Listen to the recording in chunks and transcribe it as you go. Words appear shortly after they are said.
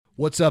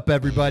What's up,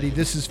 everybody?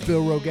 This is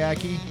Phil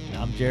Rogacki. And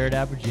I'm Jared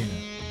Abergina.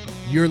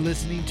 You're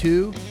listening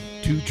to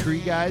Two Tree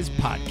Guys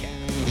Podcast.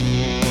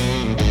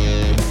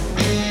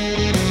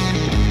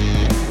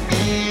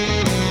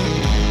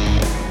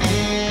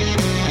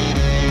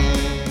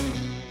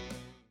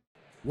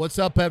 What's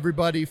up,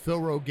 everybody? Phil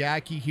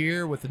Rogacki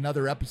here with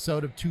another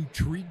episode of Two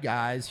Tree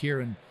Guys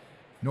here in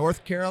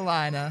North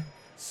Carolina,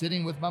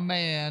 sitting with my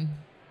man,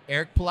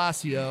 Eric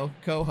Palacio,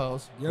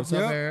 co-host. What's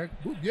up, Eric?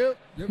 Yep.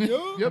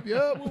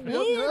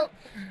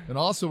 And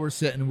also we're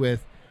sitting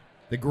with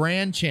the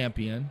grand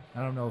champion.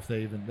 I don't know if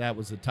that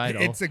was the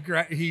title.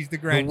 He's the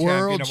grand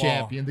world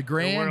champion, the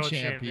grand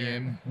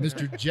champion,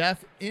 Mr.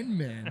 Jeff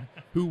Inman,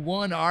 who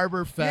won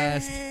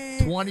ArborFest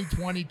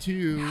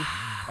 2022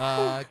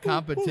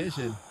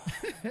 competition.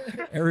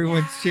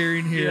 Everyone's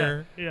cheering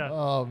here. Yeah.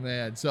 Oh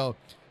man. So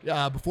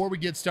before we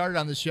get started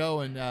on the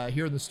show and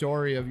hearing the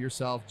story of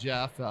yourself,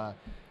 Jeff,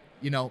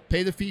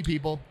 pay the fee,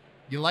 people.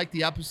 You like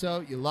the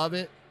episode, you love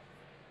it,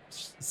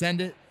 send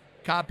it,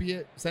 copy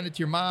it, send it to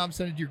your mom,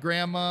 send it to your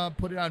grandma,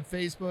 put it on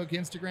Facebook,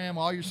 Instagram,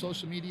 all your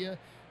social media.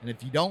 And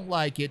if you don't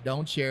like it,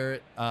 don't share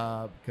it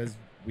because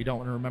we don't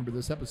want to remember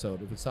this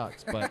episode if it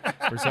sucks. But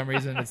for some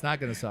reason, it's not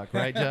going to suck,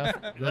 right, Jeff?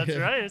 That's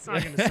right. It's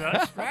not going to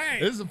suck. Right.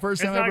 This is the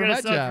first time It's I ever not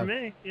met going to suck Jeff. for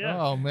me. Yeah.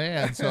 Oh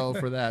man! So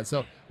for that,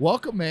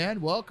 welcome,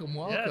 man. Welcome.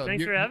 Yeah,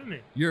 thanks for having me.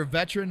 You're a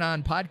veteran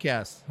on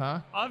podcasts,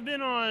 huh? I've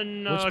been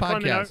on Which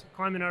podcast?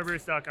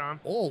 climbingarborist.com.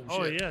 Oh shit!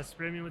 Oh yeah,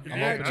 spray me with the Oh,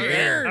 beer.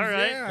 cheers. All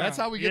right. Yeah. That's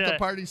how we get the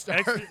party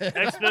started.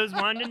 Expo's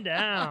winding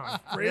down.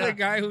 We're the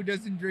guy who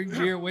doesn't drink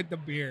beer with the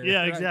beer. Yeah,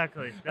 Right.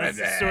 exactly. That's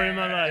the story of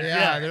my life.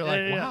 Yeah, they're like,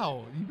 yeah.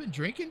 "Wow, you been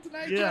drinking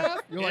tonight, Yeah. Jeff?"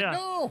 You're like, Yeah.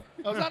 "No,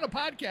 I was on a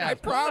podcast." I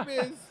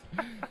promise.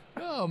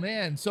 Oh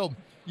man, so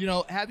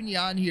having you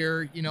on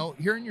here,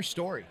 hearing your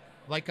story,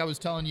 like I was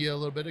telling you a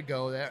little bit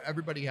ago, that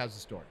everybody has a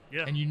story,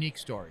 Yeah. and unique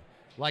story,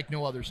 like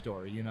no other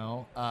story,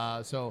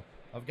 So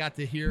I've got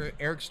to hear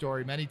Eric's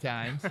story many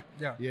times.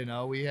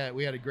 Yeah. We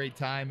had a great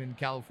time in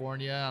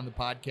California on the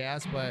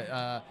podcast,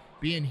 but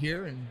being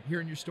here and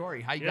hearing your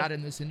story, how you got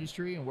in this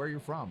industry and where you're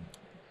from.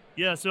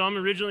 Yeah, so I'm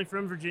originally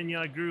from Virginia.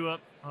 I grew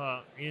up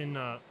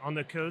on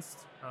the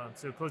coast,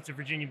 so close to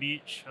Virginia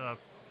Beach,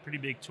 pretty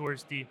big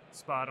touristy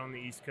spot on the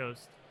East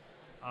Coast.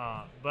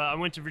 But I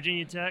went to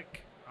Virginia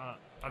Tech.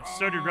 I've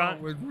started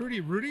running. With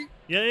Rudy?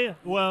 Yeah.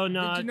 Well,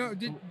 no, Did you know?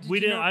 Did we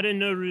you didn't. know- I didn't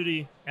know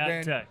Rudy at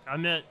Then- Tech.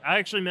 I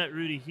actually met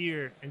Rudy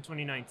here in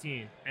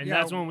 2019, and Yeah,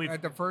 that's when we.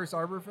 at the first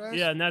ArborFest.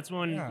 Yeah, and that's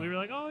when Yeah. we were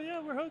like, oh yeah,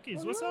 we're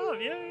Hokies. What's Woo! up?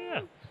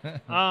 Yeah.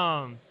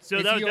 So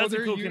Is he that's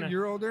older? a cool connection.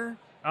 You're older.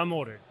 I'm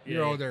older.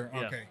 You're Yeah, older. yeah.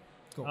 Okay.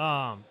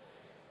 Cool.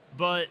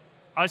 But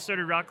I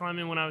started rock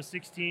climbing when I was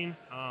 16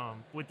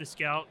 with the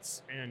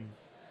Scouts, and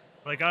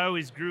I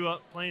always grew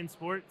up playing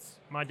sports.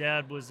 My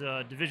dad was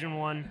a Division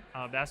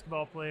I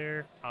basketball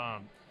player.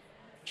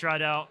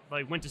 Tried out,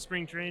 went to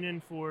spring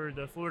training for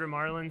the Florida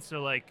Marlins.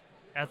 So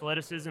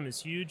athleticism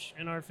is huge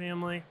in our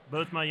family.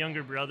 Both my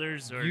younger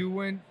brothers are. You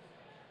went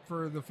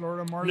for the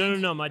Florida Marlins?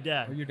 No, my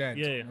dad. Oh, your dad.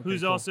 Yeah. Okay,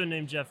 Who's cool. also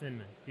named Jeff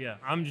Inman. Yeah,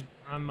 I'm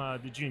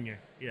the junior.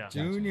 Yeah.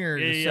 Junior,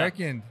 Yeah, the yeah.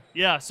 second.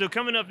 Yeah, so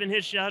coming up in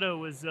his shadow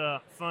was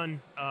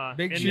fun.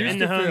 Big in shoes the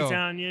to fill.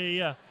 hometown.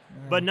 Yeah.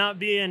 But not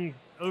being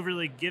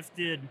overly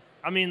gifted.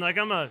 I mean,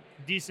 I'm a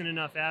decent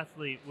enough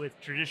athlete with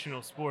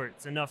traditional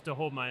sports, enough to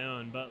hold my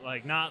own, but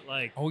not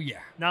Oh yeah.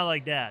 not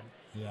like Dad.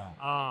 Yeah.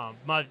 I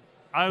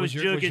was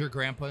Was joking. your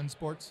grandpa in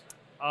sports?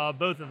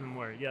 Both of them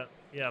were.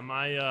 Yeah.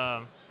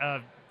 My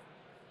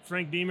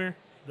Frank Beamer,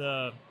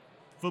 the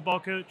football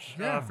coach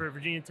for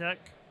Virginia Tech.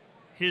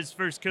 His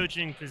first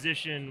coaching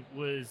position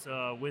was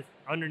with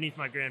underneath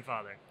my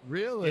grandfather.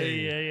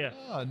 Really? Yeah.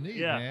 Oh, neat,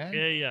 Yeah, man.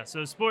 yeah.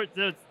 So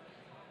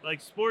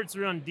sports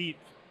run deep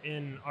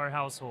in our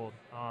household.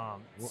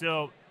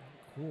 So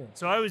Cool.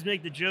 I always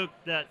make the joke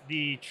that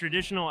the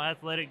traditional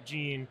athletic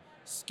gene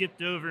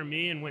skipped over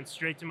me and went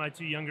straight to my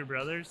two younger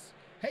brothers.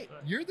 Hey,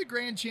 you're the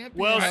grand champion.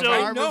 Well, of so,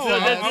 I know. so I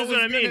this was is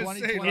what I mean.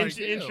 gonna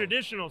say, In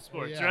traditional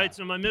sports, Yeah. right?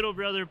 So my middle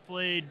brother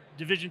played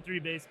Division III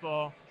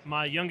baseball.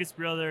 My youngest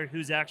brother,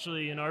 who's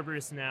actually an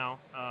arborist now,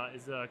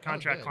 is a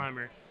contract good.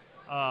 climber.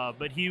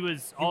 But he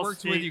was He all works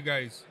state. with you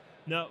guys.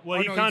 No, well,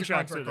 Oh, he no, he's a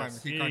contracts contract with us.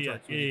 climber. He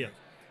contracts with you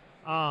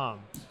Yeah.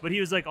 But he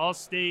was all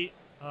state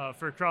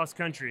for cross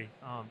country.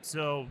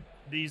 So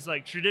these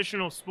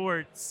traditional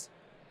sports,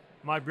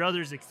 my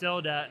brothers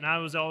excelled at, and I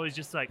was always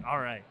just all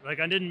right. I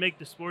didn't make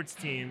the sports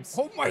teams.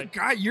 Oh my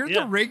God, you're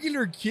yeah. the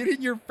regular kid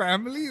in your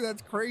family?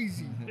 That's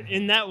crazy.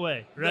 In that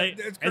way, right?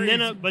 That's And then,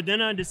 crazy. but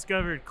then I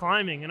discovered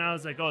climbing, and I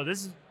was like, oh,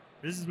 this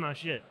is my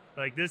shit.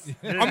 This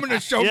I'm gonna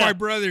show Yeah. my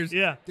brothers.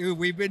 Yeah. Dude,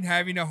 we've been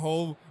having a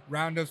whole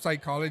round of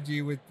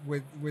psychology with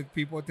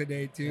people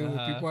today too.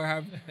 Uh-huh. People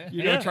have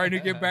Yeah. trying to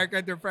get back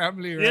at their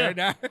family Yeah. right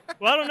now.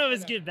 Well, I don't know if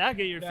it's get back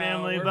at your No,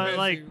 family, we're but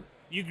busy.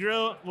 you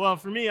grow. Well,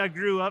 for me, I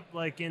grew up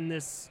in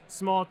this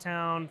small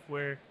town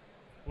where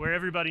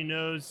everybody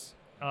knows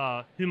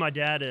who my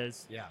dad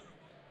is. Yeah.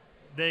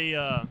 They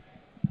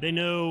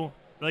know,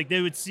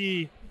 they would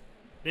see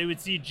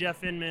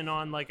Jeff Inman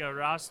on a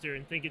roster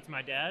and think it's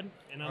my dad,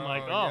 and I'm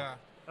yeah.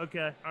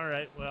 okay, all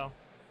right, well,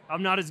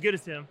 I'm not as good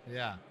as him.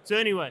 Yeah. So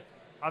anyway,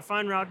 I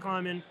find rock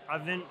climbing. I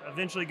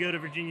eventually go to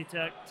Virginia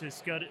Tech to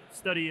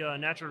study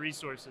natural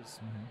resources.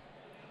 Mm-hmm.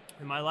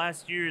 And my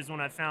last year is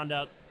when I found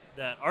out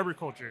that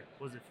arboriculture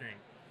was a thing.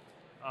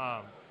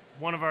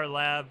 One of our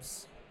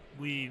labs,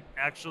 we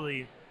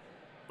actually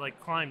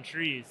climb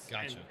trees.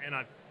 Gotcha. And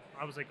I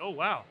was like, oh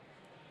wow,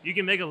 you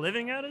can make a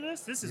living out of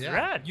this? This is Yeah.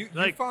 rad. You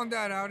found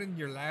that out in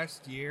your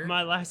last year?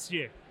 My last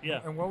year,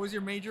 yeah. And what was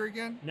your major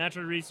again?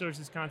 Natural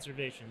resources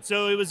conservation.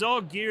 So it was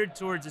all geared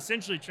towards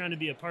essentially trying to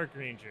be a park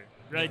ranger,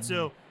 right? Mm-hmm.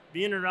 So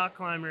being a rock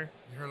climber.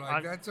 You're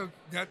like,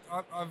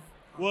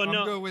 Well, I'm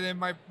no. good with it.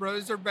 My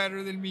brothers are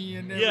better than me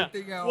and Yeah.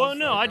 everything else. Well,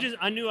 no, Like,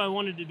 I knew I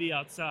wanted to be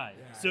outside.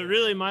 Yeah, So yeah.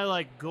 really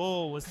my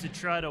goal was to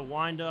try to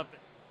wind up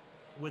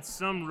with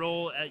some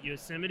role at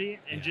Yosemite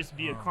and Yeah. just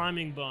be a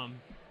climbing bum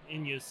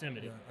in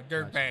Yosemite. yeah, a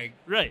dirt Gotcha. bag.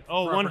 Right.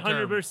 Oh, Proper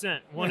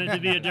 100% wanted to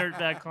be a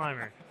dirtbag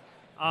climber.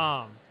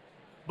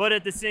 But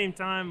at the same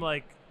time,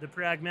 the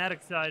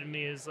pragmatic side of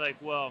me is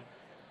well,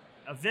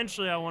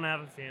 eventually I want to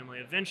have a family.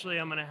 Eventually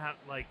I am going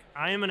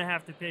to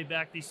have to pay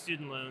back these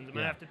student loans. I'm going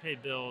to Yeah. have to pay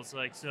bills.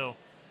 So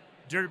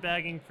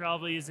dirtbagging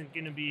probably isn't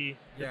going to be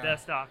the Yeah.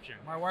 best option.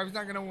 My wife's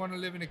not gonna want to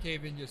live in a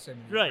cave in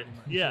Yosemite. Right.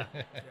 pretty much.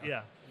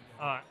 Yeah.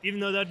 Yeah. Even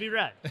though that'd be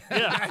rad.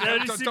 Yeah.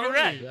 That'd be super Totally.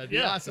 rad. That'd be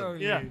Yeah. awesome.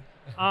 Totally.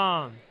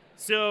 Yeah.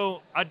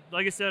 So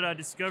like I said, I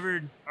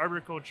discovered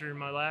arboriculture in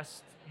my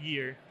last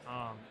year,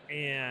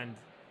 and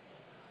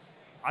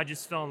I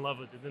just fell in love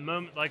with it. The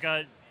moment,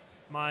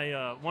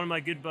 one of my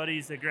good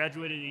buddies that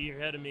graduated a year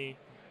ahead of me,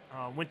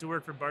 went to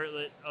work for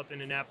Bartlett up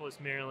in Annapolis,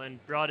 Maryland,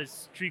 brought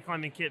his tree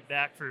climbing kit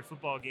back for a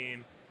football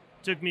game,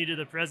 took me to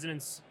the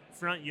president's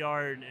front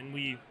yard, and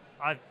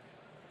I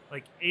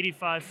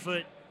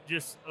 85-foot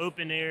just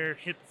open air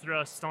hip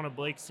thrust on a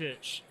Blake's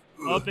hitch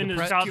up into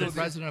the top The of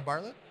president of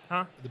Bartlett?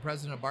 Huh? The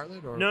president of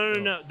Bartlett? Or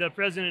No. The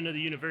president of the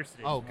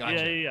university. Oh,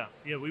 gotcha.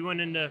 Yeah. We went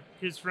into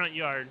his front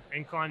yard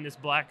and climbed this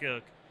black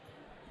oak,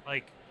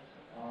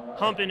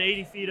 humping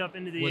 80 feet up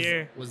into the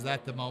air. Was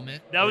that the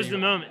moment? That was the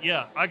moment.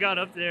 Yeah, I got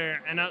up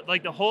there and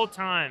the whole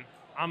time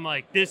I'm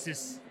like, this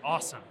is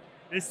awesome.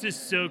 This is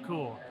so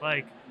cool.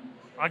 I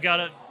got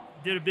up,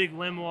 did a big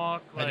limb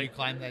walk. Have you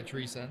climbed that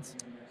tree since?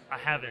 I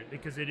haven't,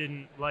 because they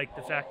didn't like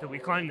the fact that we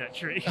climbed that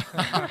tree.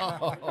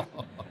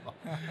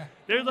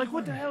 They're like,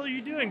 what the hell are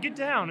you doing? Get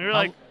down. They're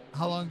like,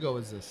 How long ago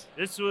was this?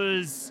 this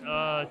was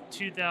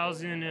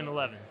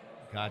 2011.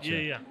 Gotcha.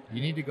 Yeah.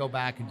 You need to go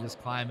back and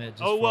just climb it.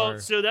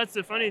 So that's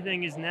the funny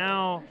thing is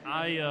now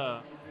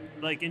I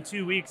in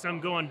 2 weeks I'm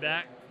going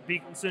back.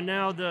 So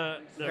now the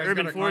You guys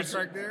urban got a forestry.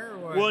 contract there? Or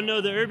what? Well,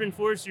 no, the urban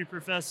forestry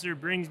professor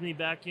brings me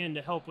back in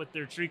to help with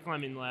their tree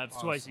climbing labs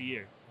twice a Awesome.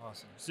 year.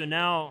 Awesome. So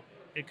now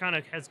it kind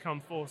of has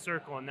come full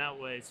circle in that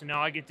way. So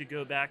now I get to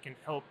go back and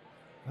help,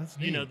 That's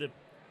neat.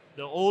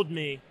 the old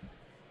me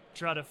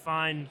try to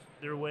find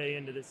their way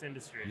into this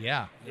industry.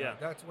 Yeah. Yeah.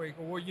 That's way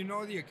cool.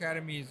 Well, the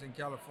academies in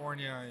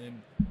California,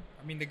 and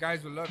I mean, the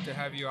guys would love to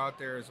have you out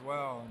there as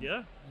well. And,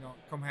 Yeah.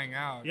 come hang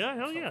out. Yeah,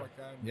 hell stuff yeah. Like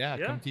that. Yeah.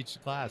 Yeah. Come teach the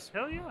class.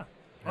 Hell yeah.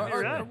 Or- You're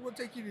or- right. or we'll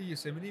take you to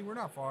Yosemite. We're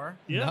not far.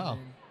 Yeah. No. I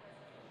mean,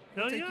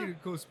 Hell we'll take yeah. you to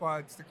cool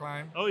spots to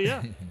climb. Oh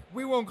yeah.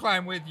 We won't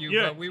climb with you,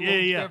 Yeah, but we yeah, will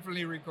yeah.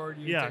 definitely record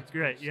you. and Yeah, take some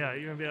great. pictures. Yeah,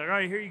 you're gonna be like, all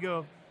right, here you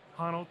go,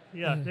 Honnold.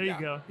 Yeah, there Yeah.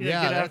 you go. Yeah,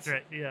 Yeah, get that's- after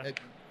it.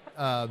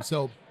 Yeah.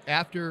 So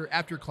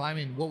after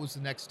climbing, what was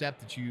the next step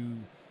that you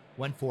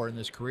went for in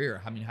this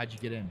career? I mean, how'd you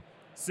get in?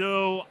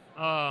 So,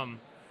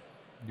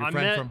 Your I friend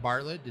met- from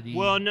Bartlett? Did he?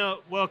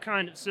 well,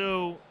 kind of.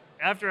 So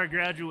after I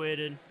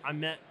graduated, I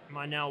met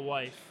my now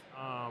wife.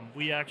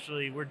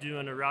 We're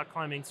doing a rock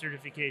climbing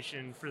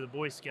certification for the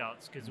Boy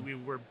Scouts because we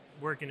were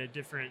working at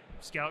different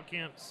scout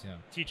camps, Yeah.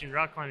 teaching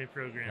rock climbing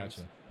programs.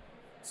 Gotcha.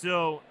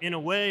 So in a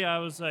way, I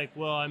was like,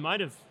 well, I might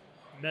have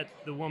met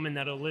the woman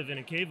that'll live in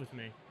a cave with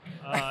me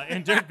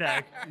in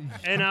Dirtbag.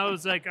 And I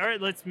was like, all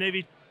right, let's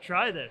maybe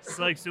try this.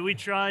 So we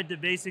tried to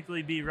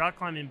basically be rock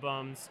climbing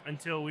bums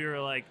until we were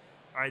like,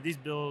 all right, these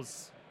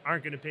bills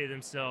aren't going to pay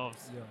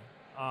themselves.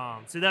 Yeah.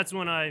 So that's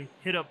when I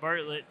hit up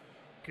Bartlett,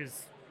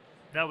 because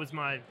that was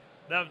I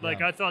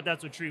thought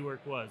that's what tree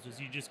work was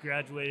you just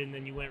graduated and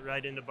then you went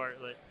right into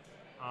Bartlett.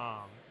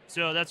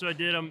 So that's what I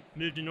did. I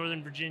moved to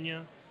Northern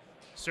Virginia,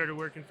 started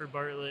working for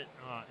Bartlett,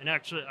 and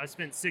actually I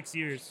spent 6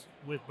 years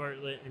with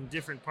Bartlett in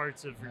different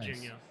parts of Nice.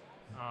 Virginia,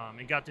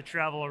 and got to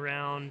travel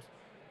around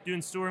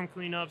doing storm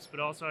cleanups, but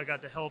also I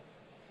got to help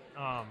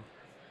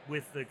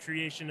with the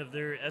creation of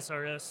their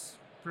SRS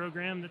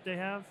program that they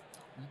have.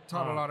 You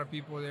taught a lot of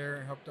people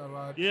there, helped out a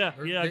lot. Yeah,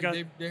 They're- yeah, I got-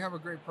 they have a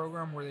great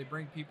program where they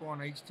bring people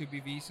on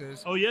H-2B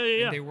visas. Oh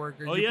yeah, And they work.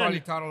 Oh, you yeah, probably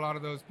and- taught a lot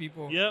of those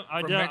people Yeah,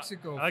 I from did.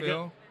 Mexico, I got-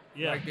 Phil.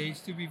 Yeah. Like the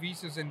H-2B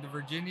visas and the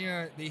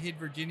Virginia, they hit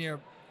Virginia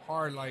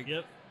hard. Like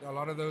Yep. a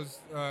lot of those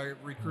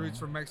recruits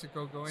from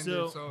Mexico go in So-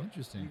 there. So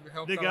Interesting. you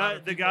helped The a lot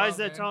of the people guys out,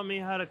 that man. taught me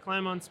how to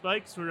climb on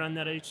spikes were on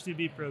that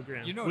H2B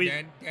program. You know We-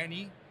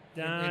 Danny?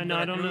 Dan, in no,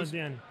 I don't know Veracruz?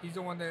 Danny. He's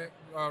the one that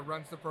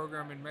runs the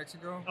program in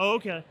Mexico. Oh,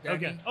 okay. Danny?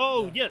 Okay.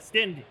 Oh, Yeah. yes,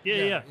 Dandy.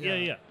 Yeah.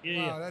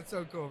 Wow, that's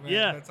so cool, man.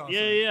 Yeah, That's awesome.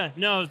 yeah.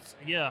 No,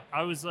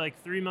 I was like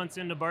 3 months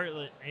into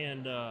Bartlett,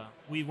 and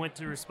we went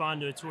to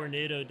respond to a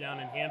tornado down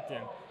in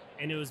Hampton,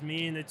 and it was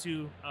me and the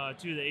two of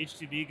the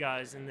H2B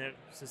guys, and it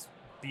was this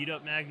beat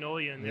up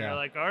Magnolia, and they were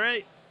like, all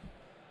right,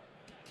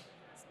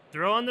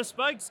 throw on the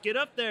spikes, get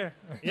up there.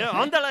 Yeah,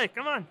 andale,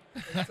 come on.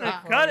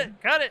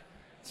 Cut it.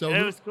 So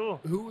it was cool.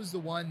 Who was the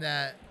one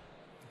that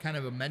kind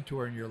of a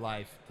mentor in your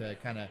life to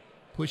kind of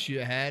push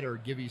you ahead or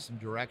give you some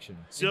direction?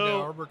 In the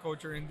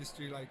arboriculture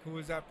industry, like who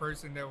was that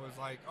person that was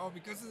like, oh,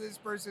 because of this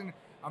person,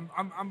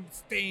 I'm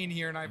staying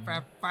here, and I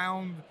have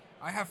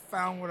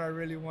found what I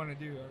really want to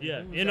do.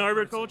 In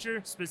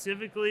arboriculture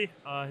specifically,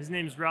 his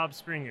name is Rob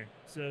Springer.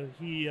 So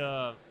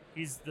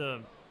he's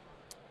the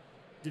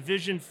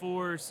Division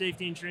 4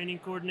 safety and training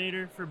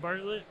coordinator for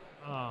Bartlett.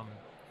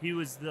 He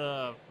was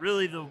the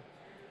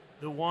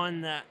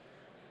one that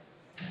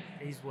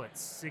he's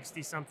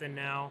 60 something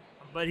now,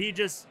 but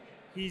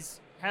he's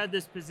had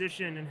this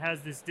position and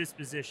has this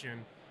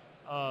disposition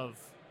of,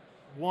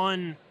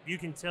 one, you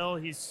can tell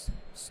he's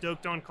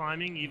stoked on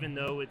climbing, even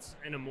though it's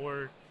in a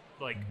more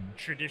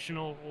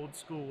traditional old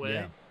school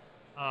way.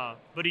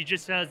 But he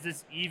just has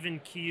this even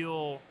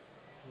keel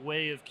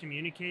way of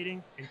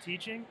communicating and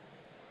teaching.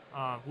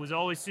 Was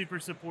always super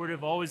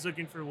supportive, always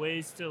looking for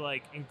ways to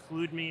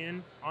include me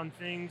in on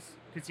things,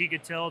 because he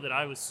could tell that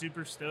I was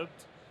super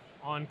stoked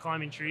on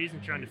climbing trees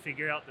and trying to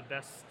figure out the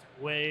best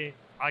way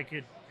I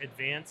could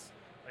advance.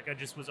 I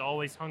just was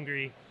always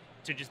hungry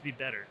to just be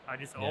better. I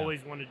just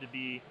always wanted to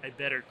be a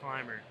better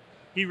climber.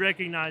 He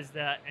recognized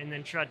that and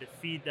then tried to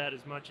feed that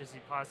as much as he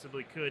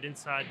possibly could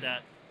inside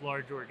that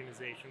large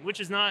organization, which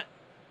is not,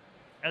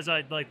 as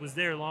I was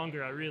there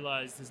longer, I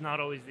realized is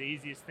not always the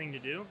easiest thing to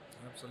do.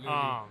 Absolutely.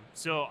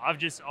 So I've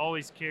just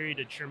always carried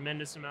a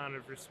tremendous amount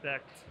of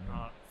respect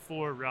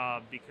for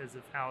Rob because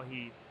of how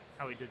he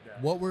did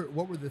that. What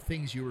were the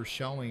things you were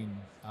showing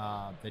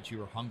that you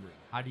were hungry?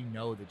 How do you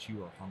know that you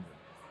were hungry?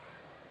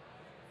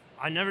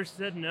 I never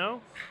said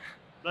no.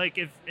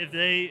 If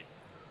they,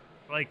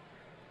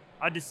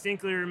 I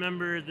distinctly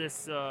remember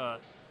this, the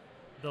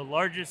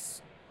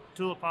largest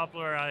tulip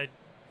poplar I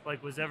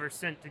was ever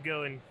sent to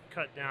go and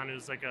cut down. It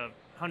was a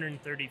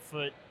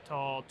 130-foot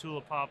tall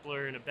tulip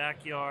poplar in a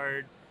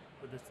backyard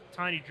with a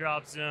tiny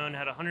drop zone,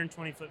 had a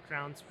 120-foot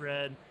crown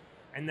spread,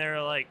 and they're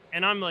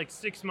and I'm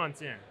 6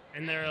 months in,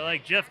 and they're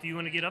like, Jeff, do you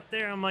want to get up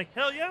there? I'm like,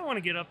 hell yeah, I want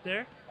to get up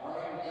there.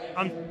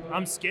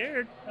 I'm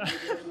scared.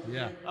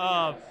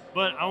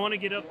 But I want to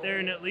get up there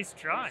and at least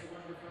try.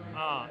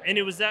 And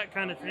it was that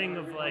kind of thing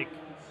of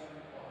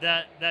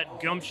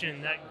that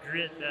gumption, that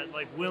grit,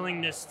 that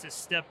willingness to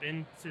step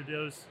into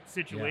those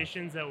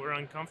situations that were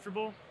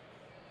uncomfortable,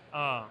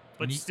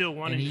 but still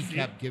wanted to see. And he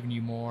kept giving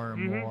you more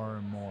and more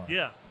and more.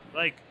 Yeah,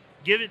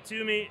 give it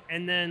to me,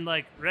 and then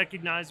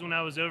recognize when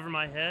I was over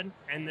my head,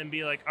 and then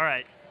be like, all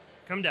right,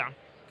 come down.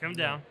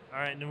 All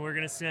right, and then we're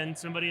gonna send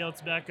somebody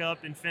else back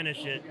up and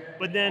finish it.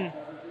 But then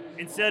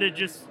instead of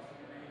just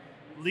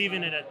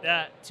leaving it at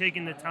that,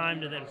 taking the time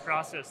to then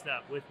process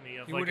that with me.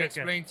 He would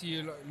explain to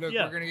you, look,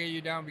 we're gonna get you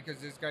down because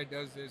this guy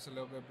does this a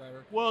little bit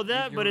better. Well,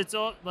 but it's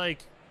all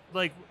like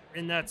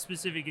in that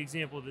specific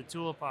example, the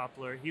tulip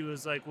poplar, he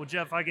was like, well,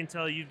 Jeff, I can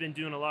tell you've been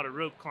doing a lot of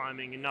rope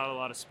climbing and not a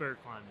lot of spur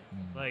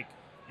climbing.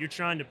 You're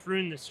trying to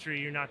prune this tree,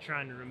 you're not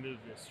trying to remove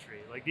this tree.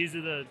 These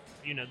are the,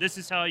 this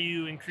is how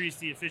you increase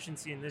the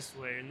efficiency in this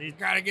way. And these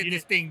gotta get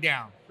this thing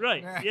down.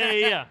 Right.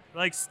 Yeah.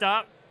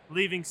 Stop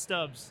leaving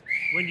stubs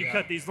when you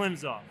cut these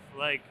limbs off.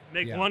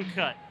 Make one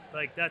cut.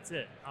 That's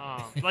it.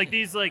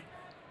 These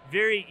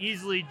very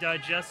easily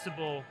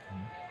digestible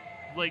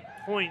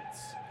points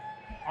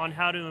on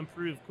how to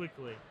improve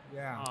quickly.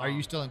 Yeah. Are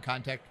you still in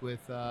contact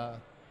with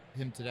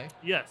him today?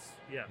 Yes.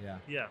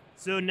 Yeah.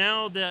 So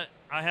now that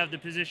I have the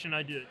position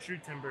I do at True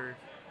Timber,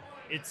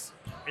 it's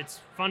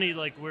funny,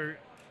 we're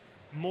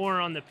more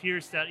on the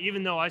peer stat,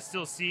 even though I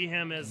still see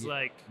him as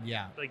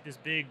this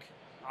big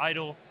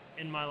idol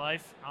in my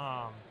life.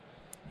 I'll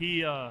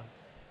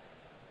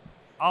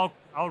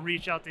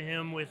reach out to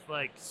him with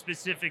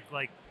specific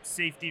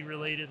safety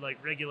related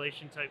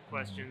regulation type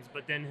questions,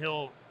 but then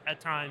he'll at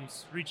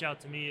times reach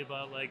out to me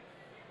about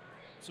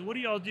so what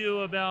do y'all do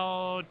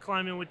about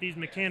climbing with these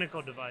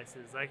mechanical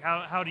devices?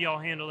 How do y'all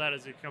handle that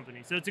as a company?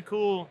 So it's a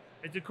cool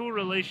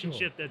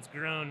relationship that's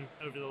grown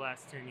over the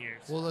last 10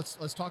 years. Well,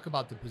 let's talk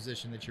about the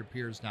position that your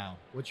peers now.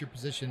 What's your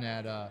position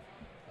at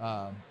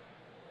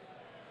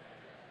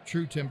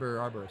True Timber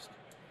Arborist?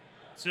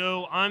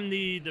 So I'm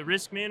the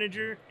risk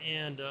manager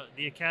and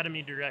the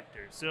academy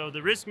director. So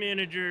the risk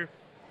manager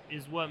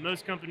is what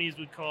most companies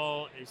would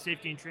call a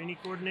safety and training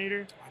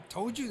coordinator. I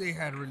told you they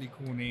had really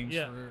cool names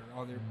for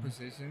all their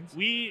positions.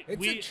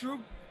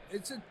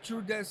 It's a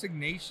true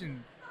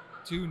designation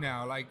too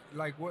now.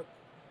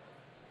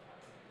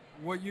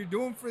 What you're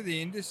doing for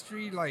the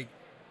industry,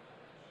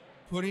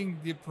 putting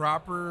the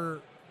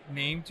proper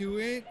name to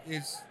it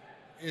is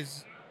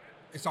it's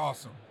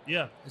awesome.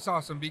 Yeah. It's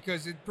awesome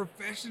because it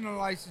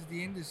professionalizes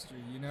the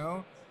industry,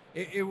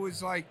 It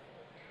was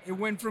it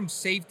went from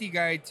safety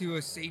guy to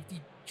a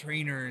safety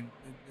trainer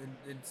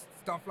and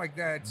stuff like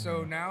that.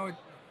 So now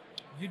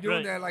you're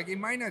doing that. It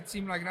might not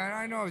seem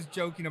I know I was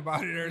joking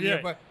about it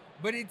earlier,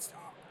 but it's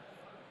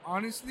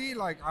honestly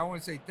I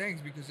want to say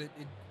thanks because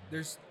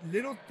there's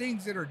little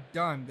things that are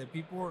done that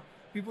people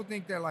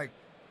think that like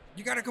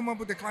you got to come up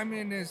with the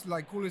climbingest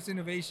like coolest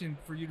innovation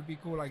for you to be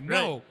cool. Like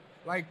no, Right.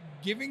 like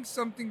giving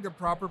something the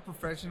proper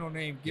professional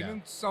name, giving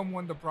Yeah.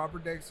 someone the proper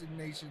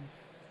designation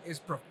is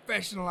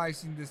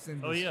professionalizing this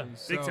industry. Oh yeah, big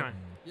So, time,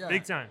 Yeah,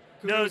 big time.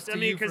 kudos No, to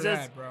I mean you for because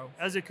that, bro.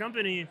 as a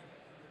company,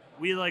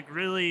 we like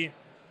really,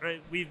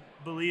 right? We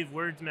believe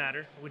words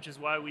matter, which is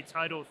why we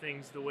title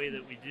things the way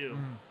that we do.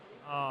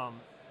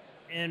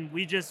 And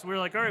we're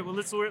like, all right, well,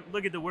 let's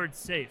look at the word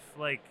safe.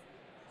 Like,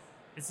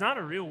 it's not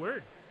a real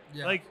word.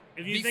 Yeah. Like,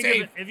 if you Be think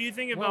safe. if you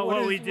think What- about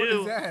what we What do,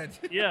 is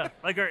that? yeah,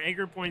 like our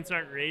anchor points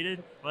aren't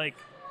rated. Like,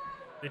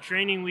 the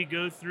training we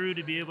go through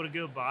to be able to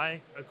go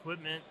buy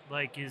equipment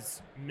like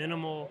is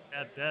minimal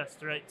at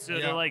best, right? So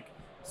Yeah. to like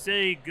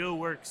say go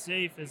work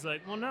safe is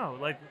like, well, no,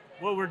 like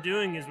what we're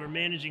doing is we're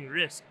managing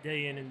risk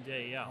day in and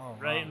day out, Oh,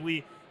 right? wow. And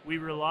we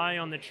rely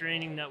on the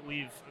training that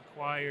we've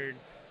acquired,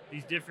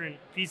 these different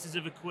pieces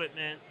of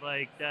equipment,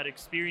 like that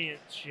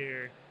experience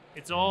share.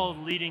 It's all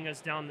leading us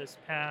down this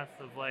path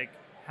of like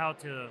how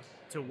to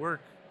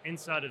work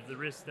inside of the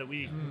risk that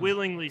we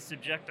willingly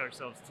subject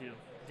ourselves to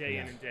day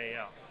in Yeah. and day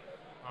out.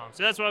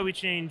 So that's why we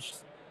changed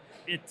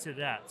it to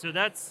that. So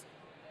that's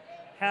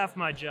half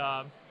my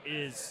job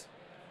is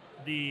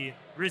the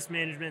risk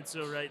management.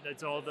 So right,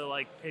 that's all the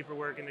like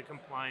paperwork and the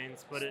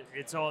compliance, but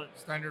it's all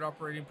Standard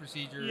operating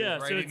procedures. Yeah,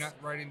 so Writing, it's-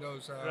 writing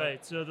those.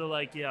 right. So the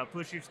like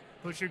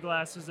push your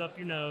glasses up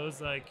your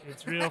nose, like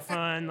it's real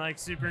fun, like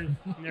super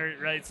nerd,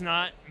 right? It's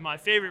not my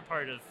favorite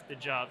part of the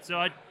job.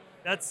 So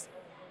that's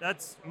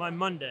my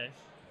Monday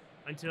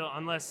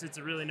unless it's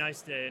a really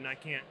nice day and I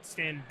can't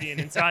stand being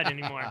inside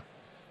anymore.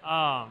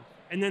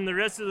 And then the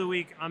rest of the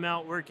week, I'm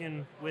out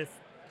working with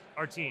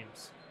our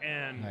teams.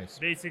 And Nice.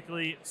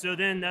 basically, so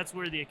then that's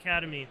where the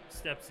academy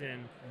steps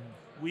in.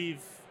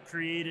 We've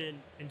created,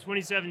 in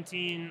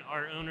 2017,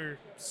 our owner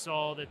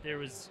saw that there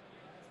was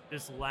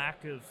this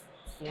lack of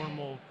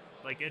formal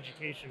like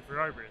education for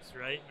arborists,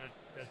 right?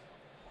 I'm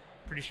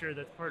pretty sure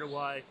that's part of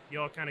why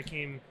y'all kind of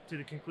came to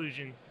the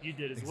conclusion you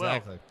did as well.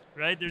 Exactly.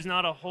 Right? There's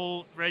not a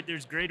whole, right?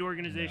 There's great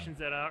organizations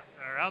that are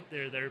out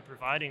there that are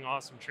providing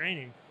awesome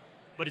training,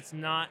 but it's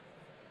not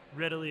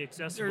readily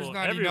accessible. There's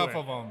not everywhere. enough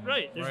of them.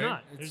 Right? There's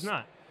not. There's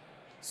not.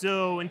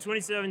 So in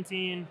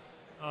 2017,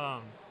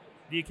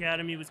 the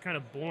academy was kind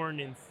of born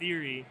in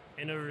theory,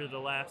 and over the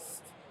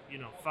last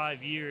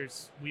 5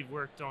 years, we've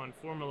worked on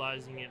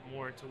formalizing it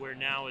more to where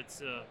now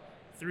it's a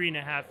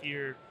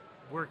 3.5-year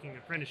working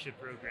apprenticeship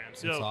program.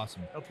 So That's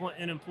awesome.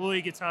 an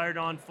employee gets hired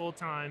on full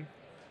time,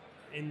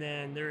 and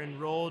then they're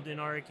enrolled in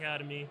our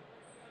academy,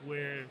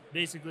 where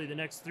basically the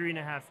next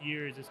 3.5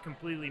 years is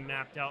completely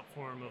mapped out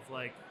for them of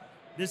like,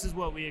 this is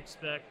what we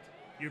expect.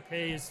 Your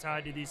pay is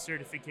tied to these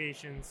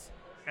certifications.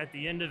 At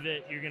the end of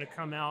it, you're going to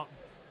come out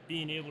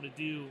being able to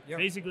do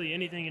basically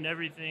anything and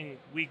everything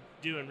we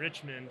do in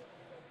Richmond,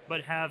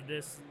 but have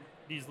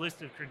these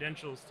list of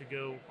credentials to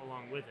go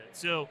along with it.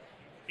 So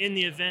in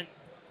the event,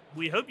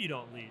 we hope you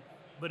don't leave.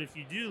 But if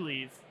you do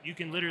leave, you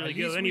can literally At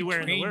go least we anywhere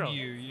in the trained world.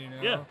 you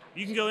know? Yeah,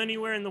 you can go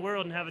anywhere in the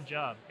world and have a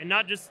job, and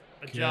not just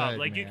a job. Good,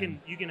 Like man.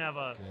 you can have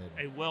a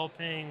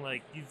well-paying,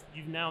 like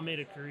you've now made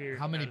a career.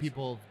 How many out of-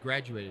 people have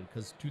graduated?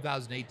 Because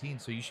 2018,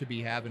 so you should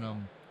be having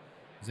them.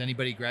 Has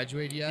anybody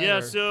graduated yet? Yeah,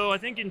 or- so I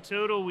think in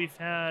total we've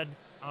had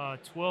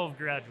 12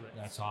 graduates.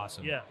 That's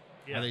awesome. Yeah,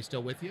 yeah. Are they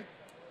still with you?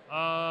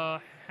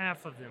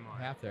 Half of them are.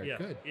 Half there. Yeah.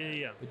 Good.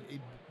 Yeah.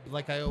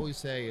 Like I always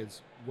say,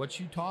 is what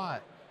you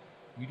taught.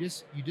 You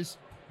just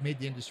made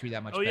the industry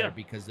that much Oh, better yeah.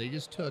 because they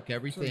just took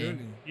everything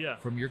Absolutely. Yeah.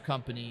 from your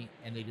company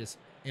and they just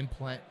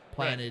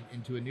planted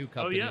into a new Oh,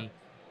 company. yeah.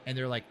 And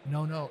they're like,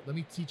 no, let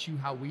me teach you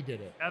how we did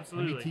it.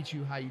 Absolutely. Let me teach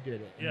you how you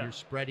did it. And Yeah. you're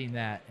spreading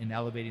that and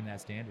elevating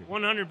that standard.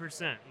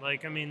 100%.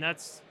 Like, I mean,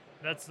 that's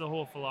the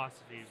whole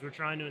philosophy. Is we're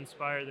trying to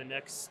inspire the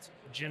next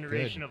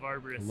generation of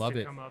arborists Love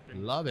to it. come up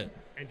and Love it.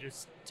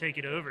 just take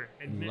it over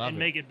and Love it.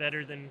 make it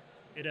better than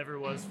it ever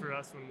was for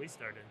us when we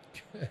started.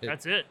 Good.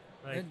 That's it.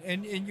 Like,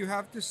 And you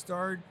have to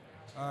start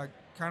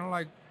kind of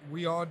like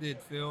we all did,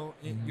 Phil.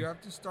 Mhm. You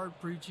have to start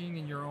preaching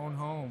in your own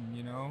home,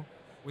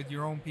 with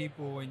your own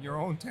people, in your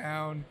own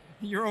town,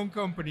 in your own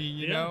company,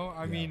 you Yeah. know?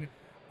 I Yeah. mean,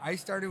 I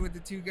started with the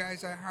 2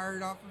 guys I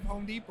hired off of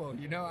Home Depot, I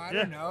Yeah.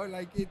 don't know,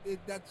 like it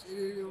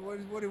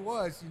was what it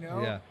was,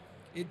 Yeah.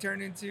 It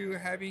turned into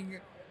having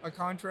a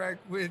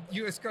contract with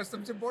U.S.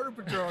 Customs and Border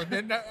Patrol.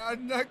 Then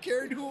I'm not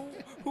caring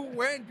who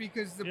went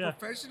because the Yeah.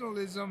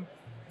 professionalism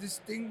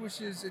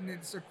distinguishes and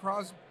it's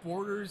across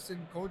borders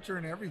and culture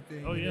and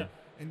everything. Oh, yeah.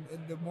 And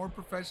the more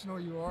professional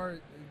you are,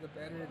 the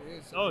better it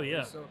is. Oh,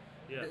 yeah. So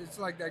yeah. it's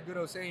like that good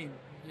old saying,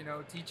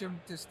 teach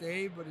them to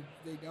stay, but if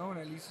they don't,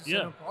 at least you Yeah.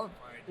 send them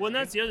qualified. Well, and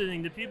right? that's the other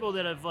thing. The people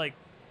that have like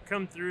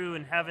come through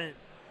and haven't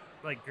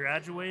like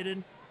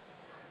graduated,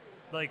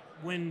 like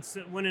when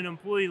an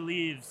employee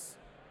leaves,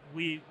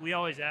 we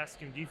always ask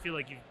him, "Do you feel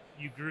like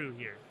you grew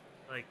here?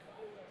 Like,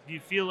 do you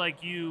feel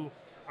like you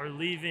are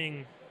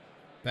leaving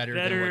Better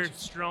than better, what you-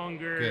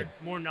 stronger, Good.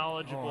 more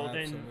knowledgeable Oh,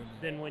 absolutely.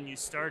 than when you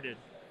started?"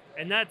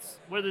 And that's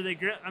whether they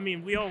I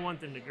mean, we all want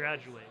them to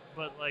graduate,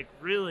 but like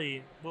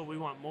really what we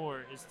want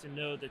more is to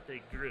know that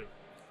they grew,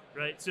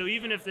 right? So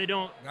even if they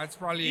don't, That's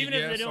probably even a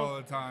if they yes don't- all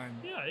the time.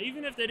 yeah,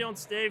 even if they don't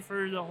stay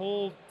for the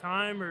whole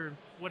time or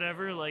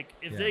whatever, like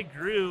if Yeah. they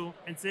grew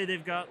and say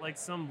they've got like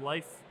some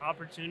life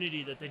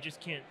opportunity that they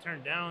just can't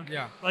turn down,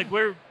 Yeah. like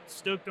we're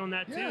stoked on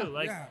that Yeah, too.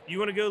 Like yeah. you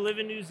want to go live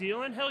in New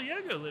Zealand? Hell yeah,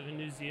 go live in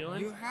New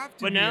Zealand. You have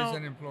to But be now- as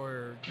an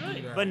employer to Right.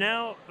 do that.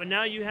 But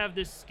now you have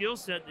this skill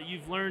set that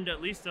you've learned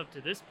at least up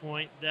to this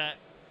point that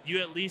you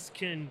at least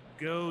can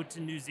go to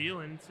New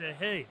Zealand and say,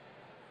 hey,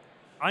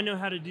 I know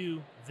how to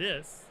do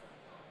this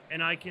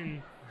and I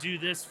can do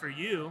this for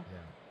you.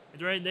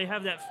 Yeah. Right? They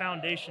have that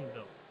foundation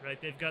built, right?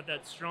 They've got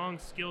that strong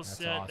skill That's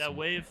set, awesome. that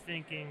way of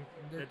thinking.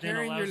 They're that then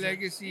carrying your allows them-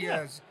 legacy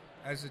Yeah.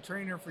 as a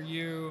trainer for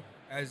you,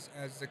 as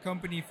the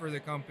company for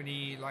the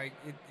company. Like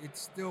it's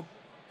still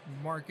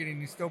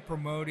marketing, it's still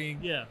promoting.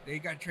 Yeah. They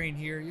got trained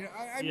here. You know,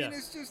 I Yeah. mean,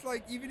 it's just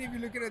like even if you're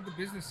looking at the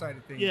business side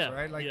of things, Yeah,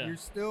 right? Like yeah. you're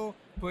still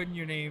putting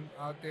your name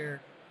out there.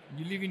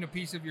 You're leaving a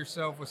piece of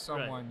yourself with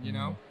someone. You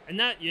know. And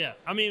that, yeah,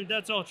 I mean,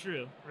 that's all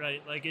true,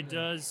 right? Like it Yeah.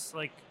 does,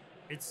 like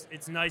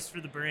it's nice for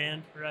the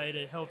brand, right?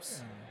 It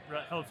helps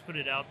Yeah. helps put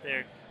it out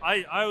there.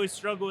 I always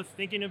struggle with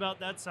thinking about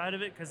that side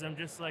of it because I'm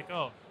just like,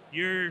 oh,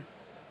 you're,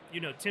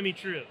 Timmy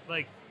True,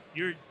 like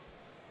you're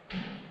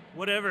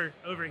whatever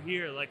over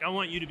here. Like I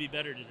want you to be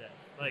better today.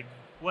 Like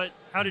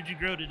how did you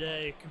grow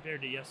today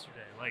compared to yesterday?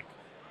 Like,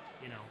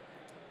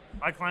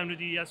 I climbed with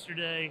you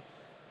yesterday.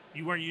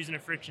 You weren't using a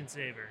friction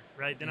saver,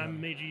 right? Then I Yeah.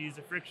 made you use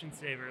a friction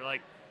saver.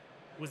 Like,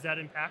 was that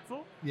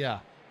impactful? Yeah.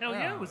 Hell yeah,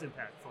 Yeah. it was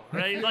impactful, I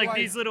right? feel Like like-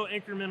 these little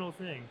incremental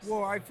things.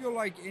 Well, I feel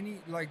like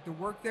the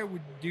work that we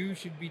do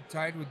should be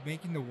tied with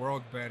making the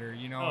world better,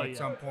 Oh, at yeah.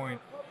 some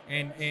point,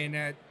 and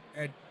at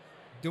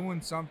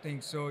doing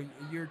something. So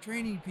you're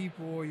training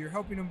people, you're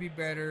helping them be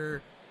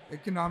better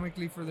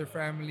economically for their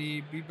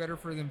family, be better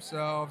for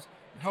themselves,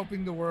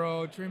 helping the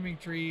world, trimming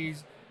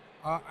trees.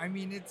 I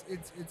mean,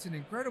 it's an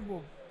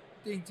incredible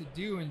thing to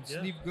do and Yeah.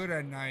 sleep good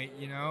at night,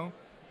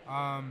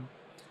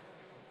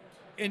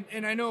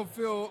 And I know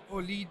Phil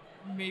Olit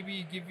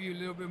maybe give you a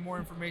little bit more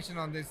information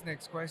on this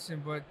next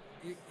question, but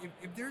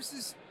if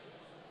there's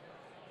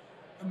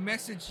a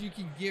message you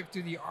can give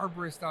to the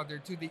arborist out there,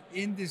 to the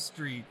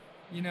industry,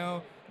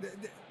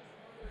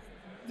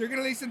 they're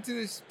gonna listen to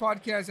this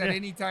podcast at Yeah.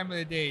 any time of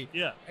the day.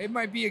 Yeah, It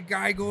might be a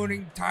guy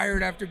going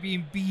tired after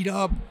being beat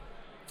up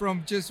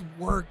from just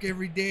work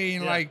every day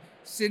and Yeah. like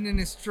sitting in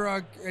his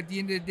truck at the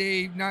end of the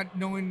day, not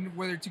knowing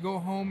whether to go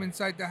home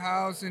inside the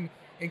house and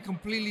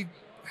completely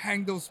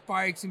hang those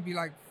spikes and be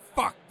like,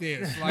 fuck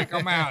this, like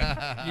I'm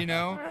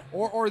out,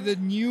 or the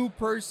new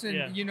person,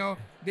 Yeah.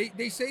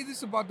 they say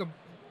this about the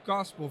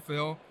gospel,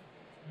 Phil.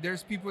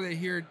 There's people that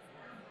hear it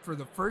for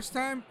the first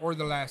time or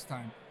the last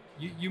time.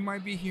 You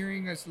might be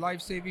hearing us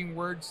life-saving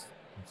words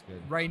That's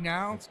good. right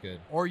now, That's good.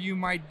 or you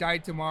might die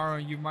tomorrow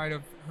and you might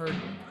have heard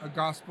a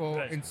gospel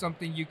Right. and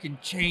something you can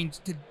change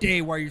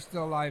today while you're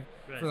still alive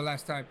right. for the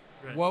last time.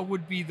 Right. What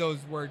would be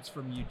those words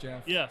from you,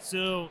 Jeff? Yeah,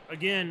 so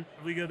again,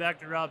 if we go back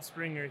to Rob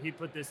Springer, he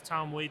put this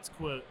Tom Waits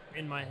quote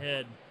in my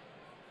head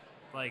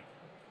like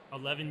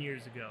 11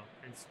 years ago.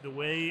 It's the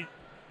way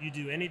you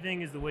do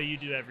anything is the way you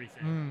do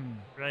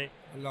everything, right?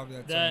 I love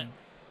that. That saying.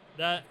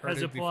 that Heard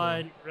has it before.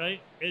 applied, right?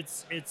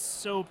 It's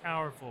so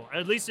powerful.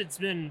 At least it's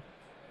been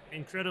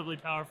incredibly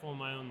powerful in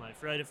my own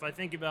life, right? If I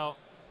think about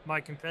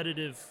my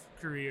competitive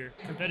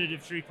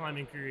tree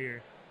climbing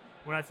career,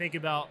 when I think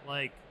about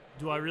like,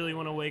 do I really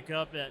want to wake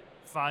up at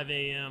 5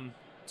 a.m.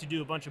 to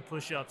do a bunch of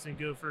push-ups and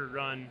go for a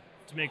run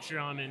to make sure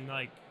I'm in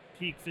like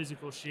peak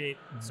physical shape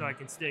so I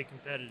can stay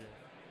competitive?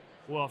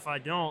 Well, if I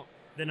don't,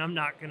 then I'm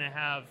not going to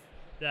have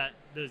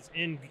those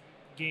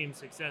in-game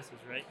successes,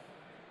 right?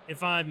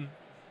 If I'm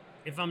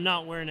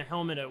not wearing a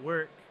helmet at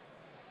work,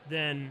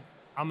 then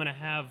I'm going to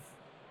have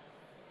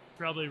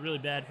probably a really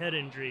bad head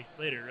injury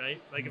later,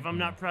 right? Like if I'm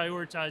not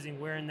prioritizing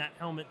wearing that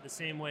helmet the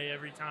same way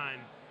every time,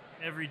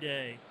 every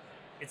day,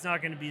 it's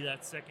not going to be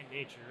that second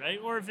nature, right?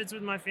 Or if it's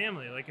with my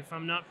family, like if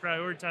I'm not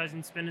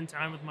prioritizing spending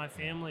time with my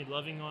family,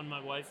 loving on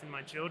my wife and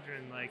my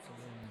children, like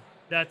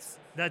that's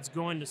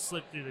going to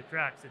slip through the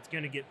cracks. It's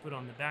going to get put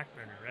on the back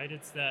burner, right?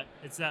 It's that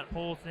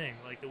whole thing.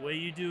 Like the way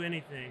you do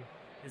anything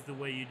is the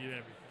way you do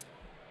everything.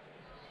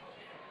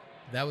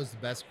 That was the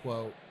best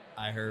quote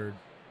I heard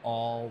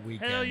all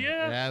weekend. Hell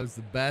yeah. That was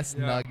the best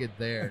Yeah. nugget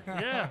there.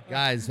 Yeah.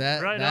 Guys,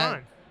 that Right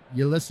on.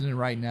 you're listening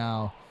right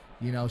now,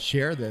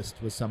 share this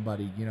with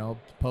somebody,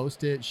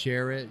 post it,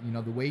 share it.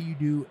 The way you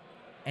do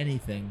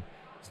anything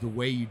is the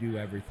way you do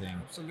everything.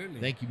 Absolutely.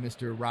 Thank you,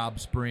 Mr. Rob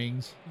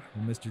Springs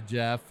and Mr.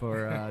 Jeff,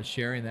 for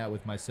sharing that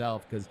with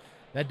myself, because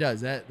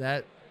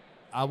that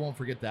I won't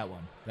forget that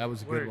one. That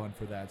was a good Word. one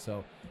for that.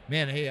 So,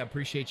 man, hey, I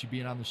appreciate you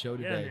being on the show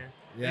Yeah, today. man.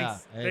 Yeah,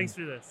 and Thanks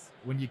for this.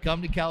 when you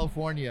come to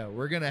California,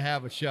 we're gonna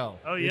have a show.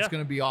 Oh, It's yeah.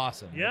 gonna be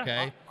awesome. Yeah.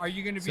 Okay. Are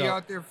you going to be So-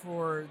 out there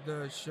for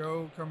the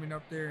show coming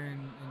up there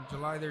in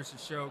July? There's a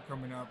show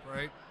coming up,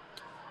 right?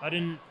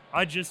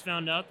 I just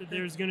found out that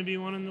there's going to be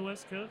one on the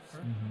West Coast.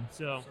 Mhm.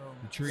 So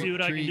The See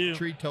what I can do.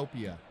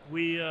 Treetopia.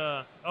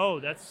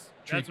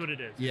 that's what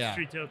it is. Yeah.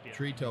 Streetopia.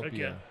 Treetopia.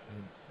 Okay.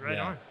 Right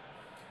Yeah. on.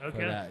 for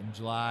Okay. that in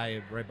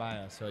July, right by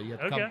us. So you have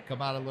to Okay.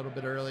 come out a little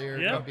bit earlier,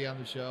 Yeah. come be on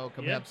the show,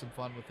 come Yeah. have some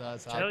fun with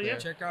us Hell out yeah. there.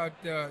 Check out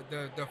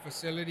the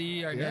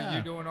facility. I know Yeah.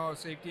 you're doing all the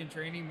safety and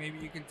training. Maybe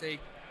you can take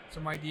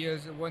some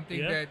ideas. One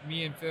thing Yeah. that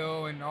me and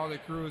Phil and all the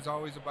crew is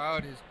always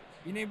about is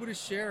being able to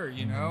share,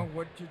 you know,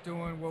 what you're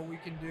doing, what we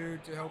can do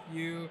to help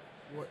you,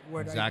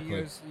 what Exactly.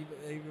 ideas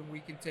even we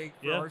can take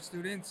for Yeah. our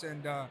students.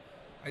 And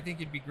I think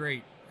it'd be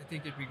great.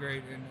 And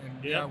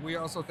Yeah. yeah, we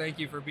also thank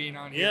you for being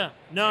on here. Yeah.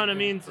 No, and I and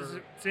mean,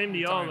 for same to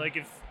your y'all. time. Like,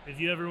 if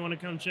you ever want to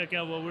come check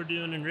out what we're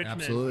doing in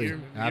Richmond, Absolutely. you're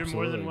more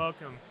Absolutely. than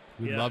welcome.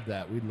 We'd Yeah. love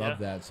that. We'd love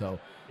that. So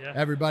Yeah.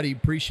 everybody,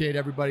 appreciate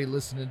everybody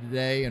listening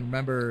today. And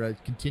remember,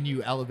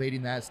 continue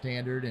elevating that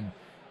standard and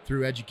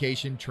through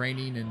education,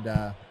 training,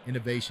 and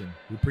innovation.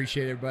 We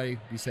appreciate everybody.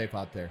 Be safe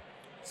out there.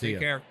 See Take ya.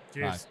 care.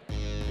 Cheers.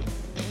 Bye.